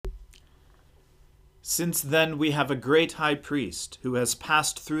Since then we have a great high priest who has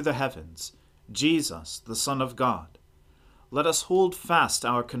passed through the heavens, Jesus, the Son of God. Let us hold fast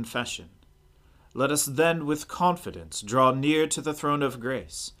our confession. Let us then with confidence draw near to the throne of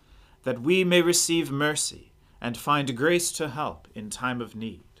grace, that we may receive mercy and find grace to help in time of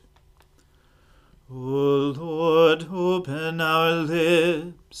need. O Lord, open our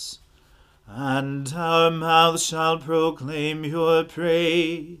lips, and our mouth shall proclaim your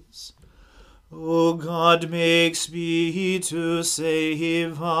praise. O God, make speed to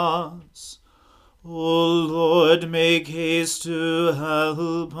save us. O Lord, make haste to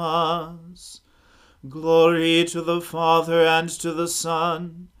help us. Glory to the Father, and to the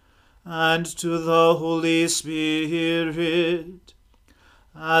Son, and to the Holy Spirit,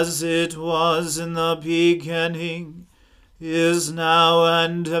 as it was in the beginning, is now,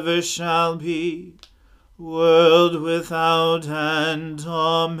 and ever shall be, world without end.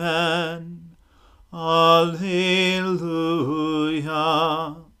 Amen. Alleluia.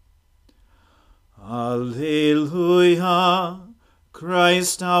 Alleluia.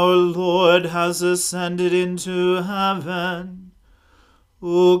 Christ our Lord has ascended into heaven.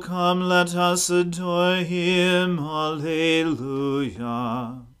 O come, let us adore him. Alleluia.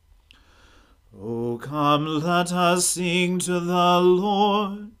 O come, let us sing to the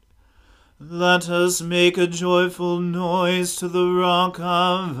Lord. Let us make a joyful noise to the rock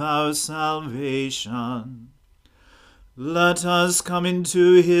of our salvation. Let us come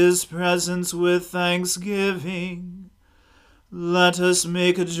into his presence with thanksgiving. Let us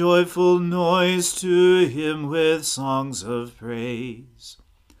make a joyful noise to him with songs of praise.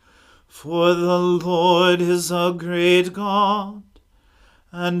 For the Lord is a great God,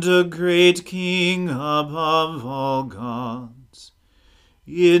 and a great King above all gods.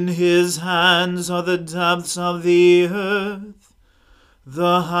 In his hands are the depths of the earth.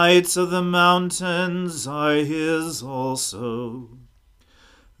 The heights of the mountains are his also.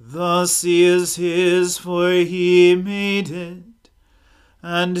 The sea is his, for he made it,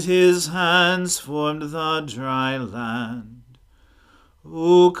 and his hands formed the dry land.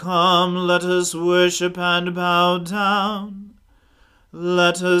 O come, let us worship and bow down.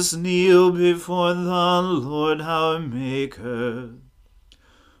 Let us kneel before the Lord our Maker.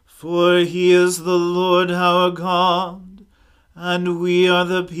 For he is the Lord our God, and we are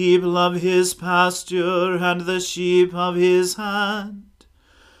the people of his pasture and the sheep of his hand.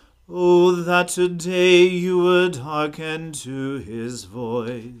 Oh, that today you would hearken to his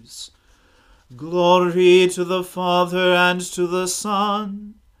voice. Glory to the Father, and to the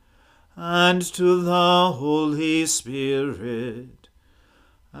Son, and to the Holy Spirit,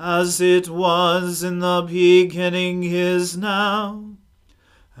 as it was in the beginning, is now,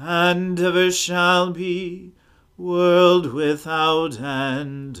 and ever shall be, world without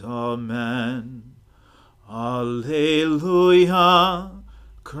end. Amen. Alleluia.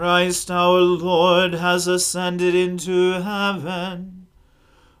 Christ our Lord has ascended into heaven.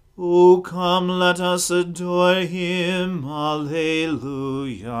 O come, let us adore him.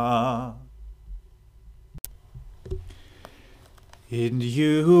 Alleluia. In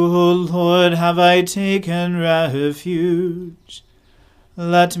you, O Lord, have I taken refuge.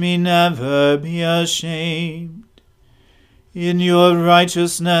 Let me never be ashamed. In your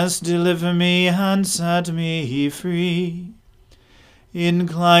righteousness deliver me and set me free.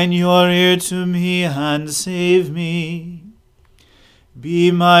 Incline your ear to me and save me.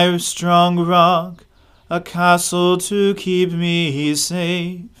 Be my strong rock, a castle to keep me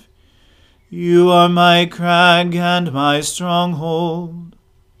safe. You are my crag and my stronghold.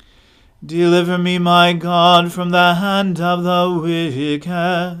 Deliver me, my God, from the hand of the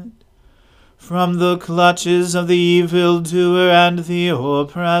wicked, from the clutches of the evildoer and the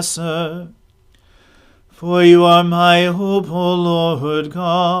oppressor. For you are my hope, O Lord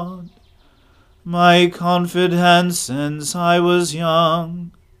God, my confidence since I was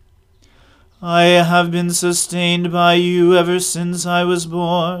young. I have been sustained by you ever since I was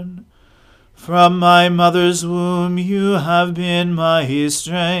born. From my mother's womb you have been my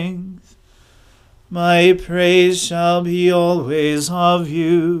strength. My praise shall be always of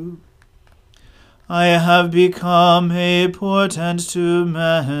you. I have become a portent to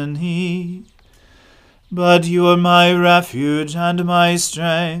many, but you are my refuge and my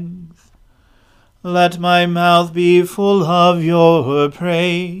strength. Let my mouth be full of your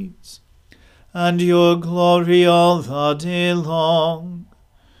praise, and your glory all the day long.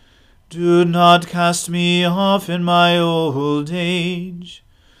 Do not cast me off in my old age.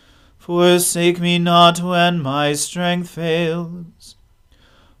 Forsake me not when my strength fails.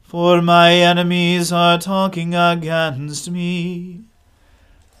 For my enemies are talking against me,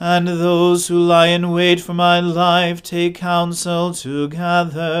 and those who lie in wait for my life take counsel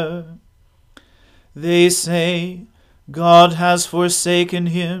together. They say, God has forsaken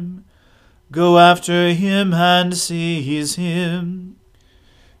him. Go after him and seize him,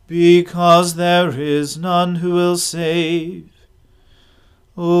 because there is none who will save.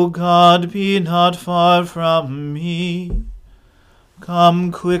 O God, be not far from me.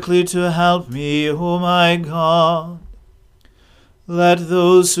 Come quickly to help me, O my God. Let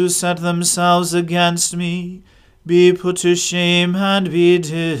those who set themselves against me be put to shame and be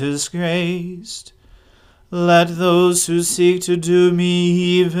disgraced. Let those who seek to do me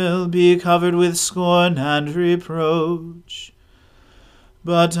evil be covered with scorn and reproach.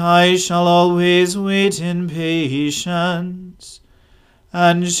 But I shall always wait in patience,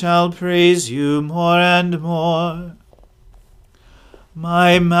 and shall praise you more and more.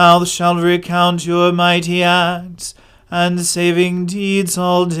 My mouth shall recount your mighty acts and saving deeds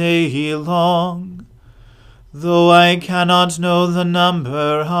all day long, though I cannot know the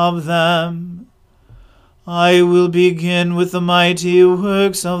number of them. I will begin with the mighty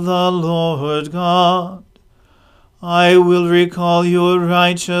works of the Lord God. I will recall your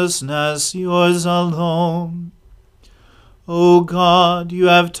righteousness, yours alone. O God, you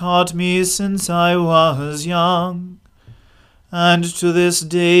have taught me since I was young, and to this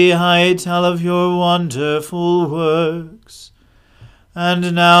day I tell of your wonderful works.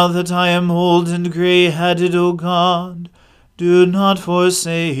 And now that I am old and gray-headed, O God, do not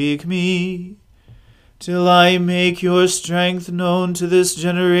forsake me, till I make your strength known to this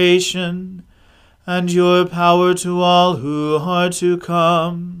generation, and your power to all who are to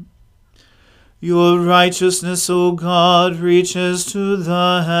come. Your righteousness, O God, reaches to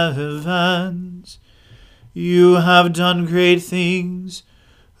the heavens. You have done great things.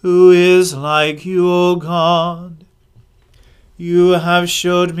 Who is like you, O God? You have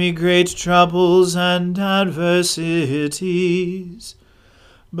showed me great troubles and adversities,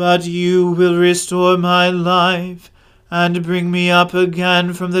 but you will restore my life and bring me up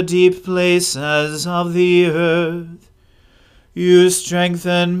again from the deep places of the earth. You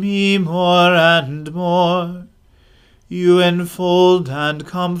strengthen me more and more. You enfold and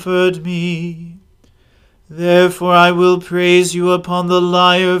comfort me. Therefore I will praise you upon the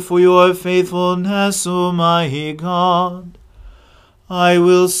lyre for your faithfulness, O my God. I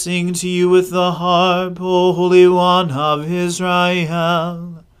will sing to you with the harp, O Holy One of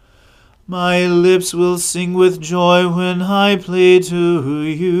Israel. My lips will sing with joy when I play to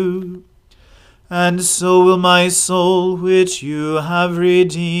you, and so will my soul which you have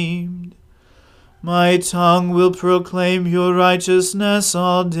redeemed. My tongue will proclaim your righteousness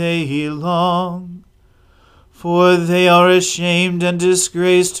all day long, for they are ashamed and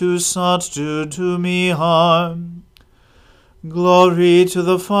disgraced who sought to do me harm. Glory to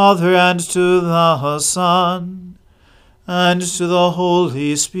the Father and to the Son, and to the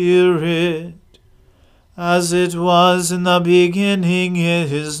Holy Spirit, as it was in the beginning,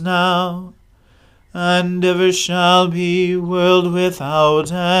 is now, and ever shall be, world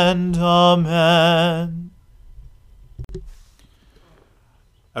without end. Amen.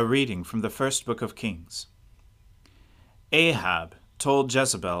 A reading from the first book of Kings. Ahab told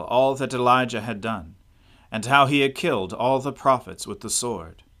Jezebel all that Elijah had done, and how he had killed all the prophets with the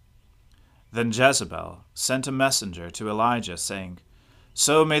sword. Then Jezebel sent a messenger to Elijah, saying,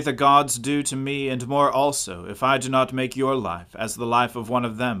 So may the gods do to me, and more also, if I do not make your life as the life of one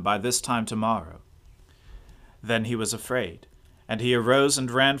of them by this time tomorrow. Then he was afraid, and he arose and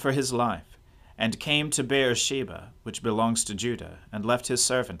ran for his life, and came to Beersheba, which belongs to Judah, and left his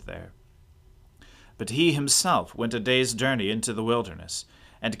servant there. But he himself went a day's journey into the wilderness,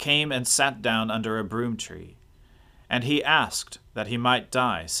 and came and sat down under a broom tree. And he asked that he might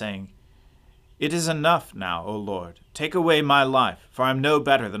die, saying, It is enough now, O Lord, take away my life, for I am no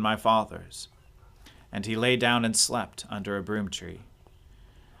better than my fathers. And he lay down and slept under a broom tree.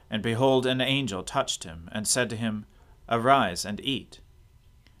 And behold, an angel touched him, and said to him, Arise and eat.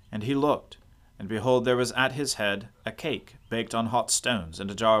 And he looked, and behold, there was at his head a cake baked on hot stones, and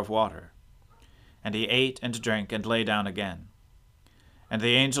a jar of water. And he ate and drank, and lay down again. And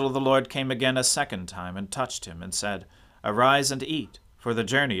the angel of the Lord came again a second time, and touched him, and said, Arise and eat, for the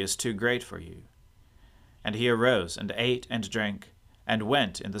journey is too great for you. And he arose, and ate and drank, and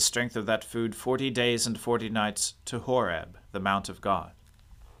went in the strength of that food 40 days and 40 nights to Horeb, the mount of God.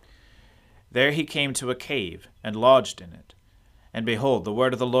 There he came to a cave, and lodged in it. And behold, the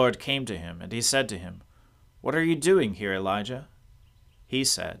word of the Lord came to him, and he said to him, What are you doing here, Elijah? He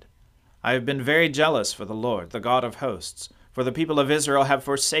said, I have been very jealous for the Lord, the God of hosts, for the people of Israel have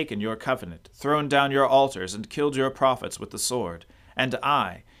forsaken your covenant, thrown down your altars, and killed your prophets with the sword. And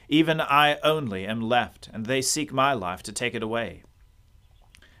I, Even I only am left, and they seek my life to take it away.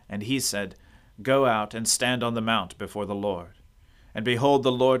 And he said, Go out and stand on the mount before the Lord. And behold,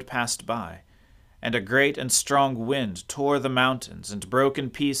 the Lord passed by, and a great and strong wind tore the mountains, and broke in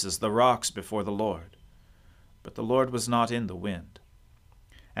pieces the rocks before the Lord. But the Lord was not in the wind.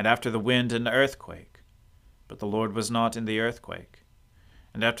 And after the wind an earthquake, but the Lord was not in the earthquake.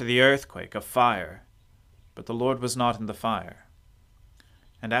 And after the earthquake a fire, but the Lord was not in the fire.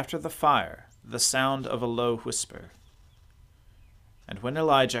 And after the fire the sound of a low whisper. And when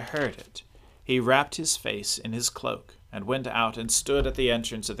Elijah heard it, he wrapped his face in his cloak, and went out and stood at the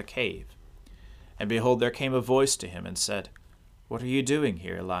entrance of the cave. And behold, there came a voice to him, and said, What are you doing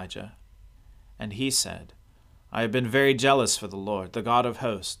here, Elijah? And he said, I have been very jealous for the Lord, the God of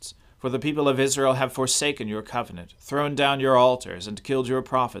hosts, for the people of Israel have forsaken your covenant, thrown down your altars, and killed your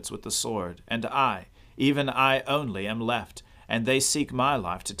prophets with the sword. And I, even I only, am left, and they seek my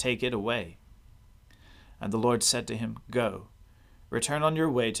life to take it away. And the Lord said to him, Go, return on your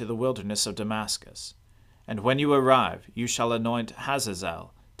way to the wilderness of Damascus, and when you arrive, you shall anoint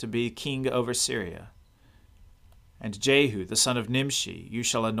Hazazel to be king over Syria. And Jehu the son of Nimshi you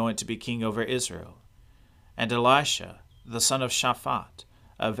shall anoint to be king over Israel. And Elisha the son of Shaphat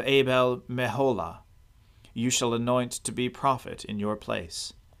of Abel-Meholah you shall anoint to be prophet in your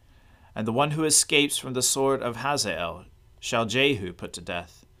place. And the one who escapes from the sword of Hazael shall Jehu put to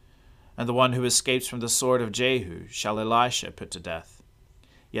death. And the one who escapes from the sword of Jehu shall Elisha put to death.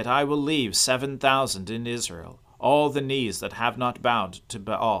 Yet I will leave 7,000 in Israel, all the knees that have not bowed to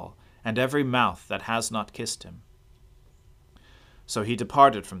Baal, and every mouth that has not kissed him. So he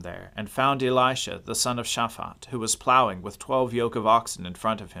departed from there, and found Elisha the son of Shaphat, who was plowing with 12 yoke of oxen in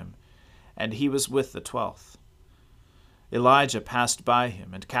front of him, and he was with the 12th. Elijah passed by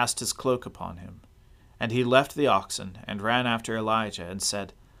him, and cast his cloak upon him. And he left the oxen, and ran after Elijah, and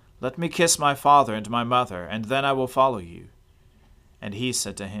said, Let me kiss my father and my mother, and then I will follow you. And he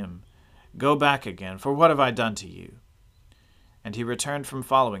said to him, Go back again, for what have I done to you? And he returned from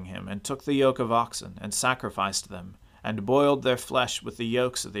following him, and took the yoke of oxen, and sacrificed them, and boiled their flesh with the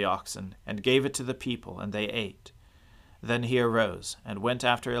yokes of the oxen, and gave it to the people, and they ate. Then he arose, and went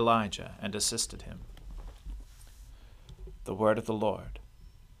after Elijah, and assisted him. The word of the Lord.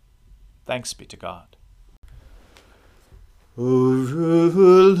 Thanks be to God. O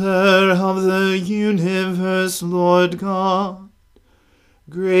ruler of the universe, Lord God,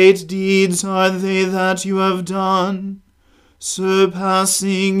 great deeds are they that you have done,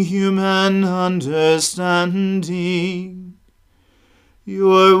 surpassing human understanding.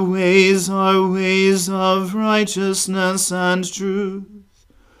 Your ways are ways of righteousness and truth,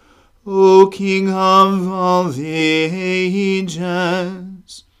 O King of all the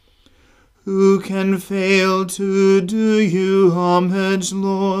ages. Who can fail to do you homage,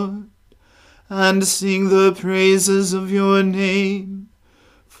 Lord, and sing the praises of your name?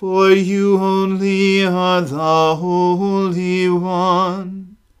 For you only are the Holy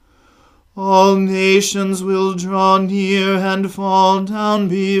One. All nations will draw near and fall down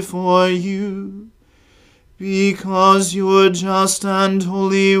before you, because your just and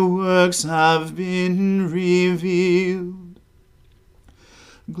holy works have been revealed.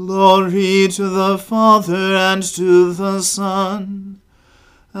 Glory to the Father, and to the Son,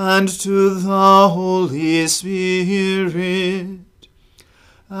 and to the Holy Spirit,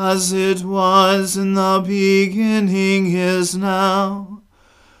 as it was in the beginning, is now,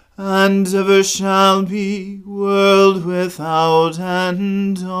 and ever shall be, world without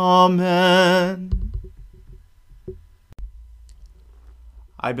end. Amen.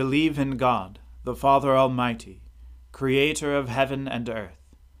 I believe in God, the Father Almighty, creator of heaven and earth.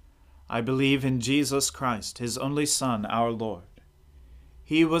 I believe in Jesus Christ, his only Son, our Lord.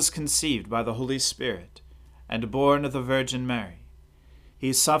 He was conceived by the Holy Spirit, and born of the Virgin Mary.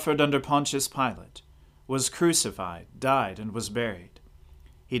 He suffered under Pontius Pilate, was crucified, died, and was buried.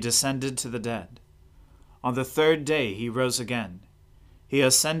 He descended to the dead. On the third day he rose again. He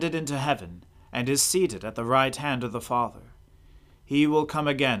ascended into heaven, and is seated at the right hand of the Father. He will come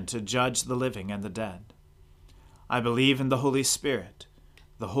again to judge the living and the dead. I believe in the Holy Spirit,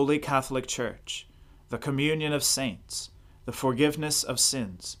 the Holy Catholic Church, the communion of saints, the forgiveness of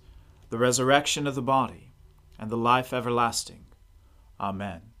sins, the resurrection of the body, and the life everlasting.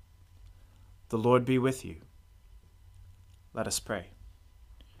 Amen. The Lord be with you. Let us pray.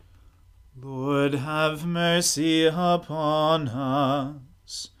 Lord, have mercy upon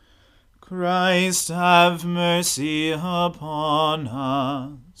us. Christ, have mercy upon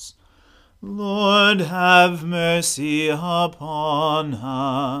us. Lord, have mercy upon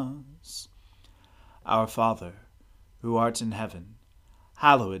us. Our Father, who art in heaven,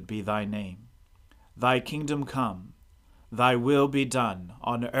 hallowed be thy name. Thy kingdom come, thy will be done,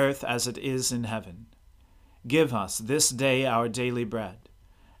 on earth as it is in heaven. Give us this day our daily bread,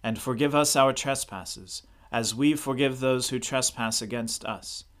 and forgive us our trespasses, as we forgive those who trespass against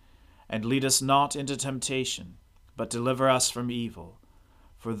us. And lead us not into temptation, but deliver us from evil.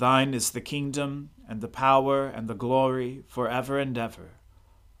 For thine is the kingdom, and the power, and the glory, forever and ever.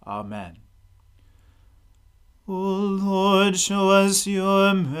 Amen. O Lord, show us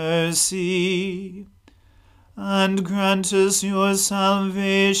your mercy, and grant us your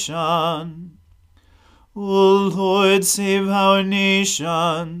salvation. O Lord, save our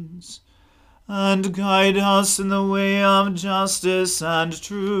nations, and guide us in the way of justice and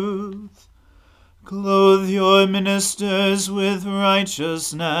truth. Clothe your ministers with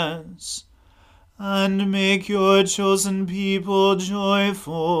righteousness, and make your chosen people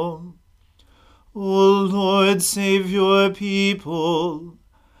joyful. O Lord, save your people,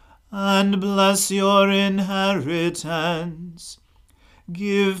 and bless your inheritance.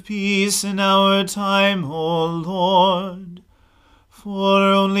 Give peace in our time, O Lord, for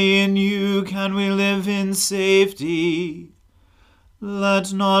only in you can we live in safety.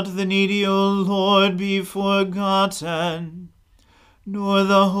 Let not the needy, O Lord, be forgotten, nor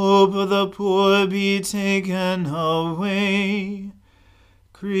the hope of the poor be taken away.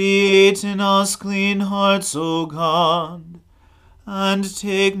 Create in us clean hearts, O God, and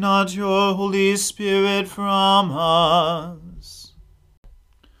take not your Holy Spirit from us.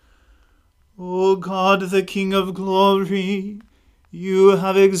 O God, the King of glory, you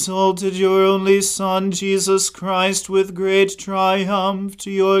have exalted your only Son, Jesus Christ, with great triumph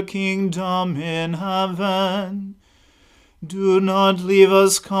to your kingdom in heaven. Do not leave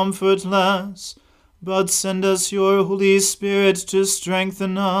us comfortless, but send us your Holy Spirit to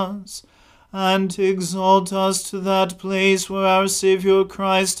strengthen us, and exalt us to that place where our Saviour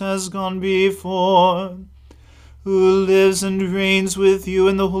Christ has gone before, who lives and reigns with you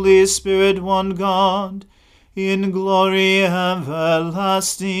in the Holy Spirit, one God, in glory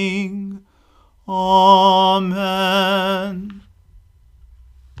everlasting. Amen.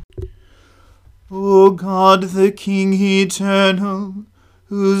 O God, the King eternal,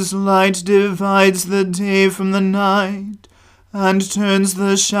 whose light divides the day from the night, and turns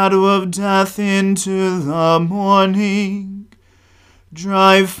the shadow of death into the morning,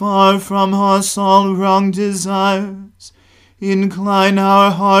 drive far from us all wrong desires, incline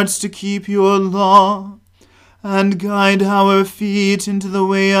our hearts to keep your law, and guide our feet into the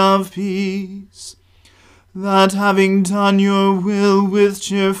way of peace, that having done your will with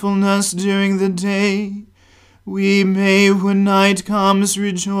cheerfulness during the day, we may, when night comes,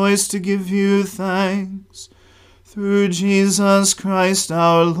 rejoice to give you thanks. Through Jesus Christ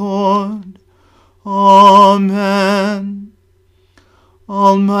our Lord. Amen.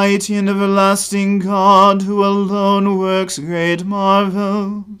 Almighty and everlasting God, who alone works great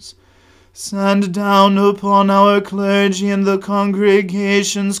marvels, send down upon our clergy and the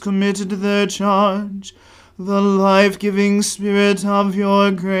congregations committed to their charge the life-giving Spirit of your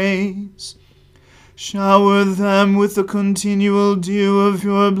grace. Shower them with the continual dew of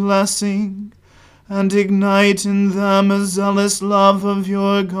your blessing, and ignite in them a zealous love of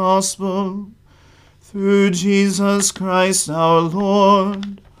your gospel. Through Jesus Christ our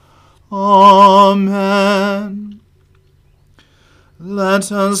Lord. Amen.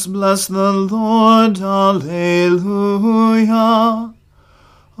 Let us bless the Lord. Alleluia.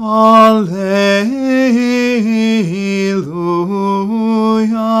 Alleluia.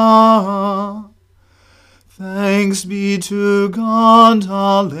 Thanks be to God.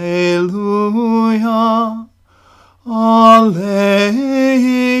 Alleluia.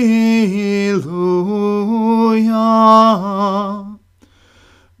 Alleluia.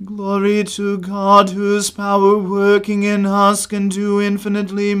 Glory to God, whose power working in us can do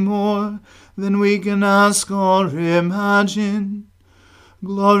infinitely more than we can ask or imagine.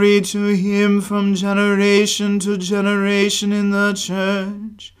 Glory to him from generation to generation in the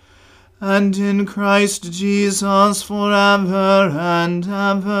church, and in Christ Jesus forever and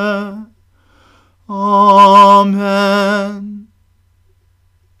ever. Amen.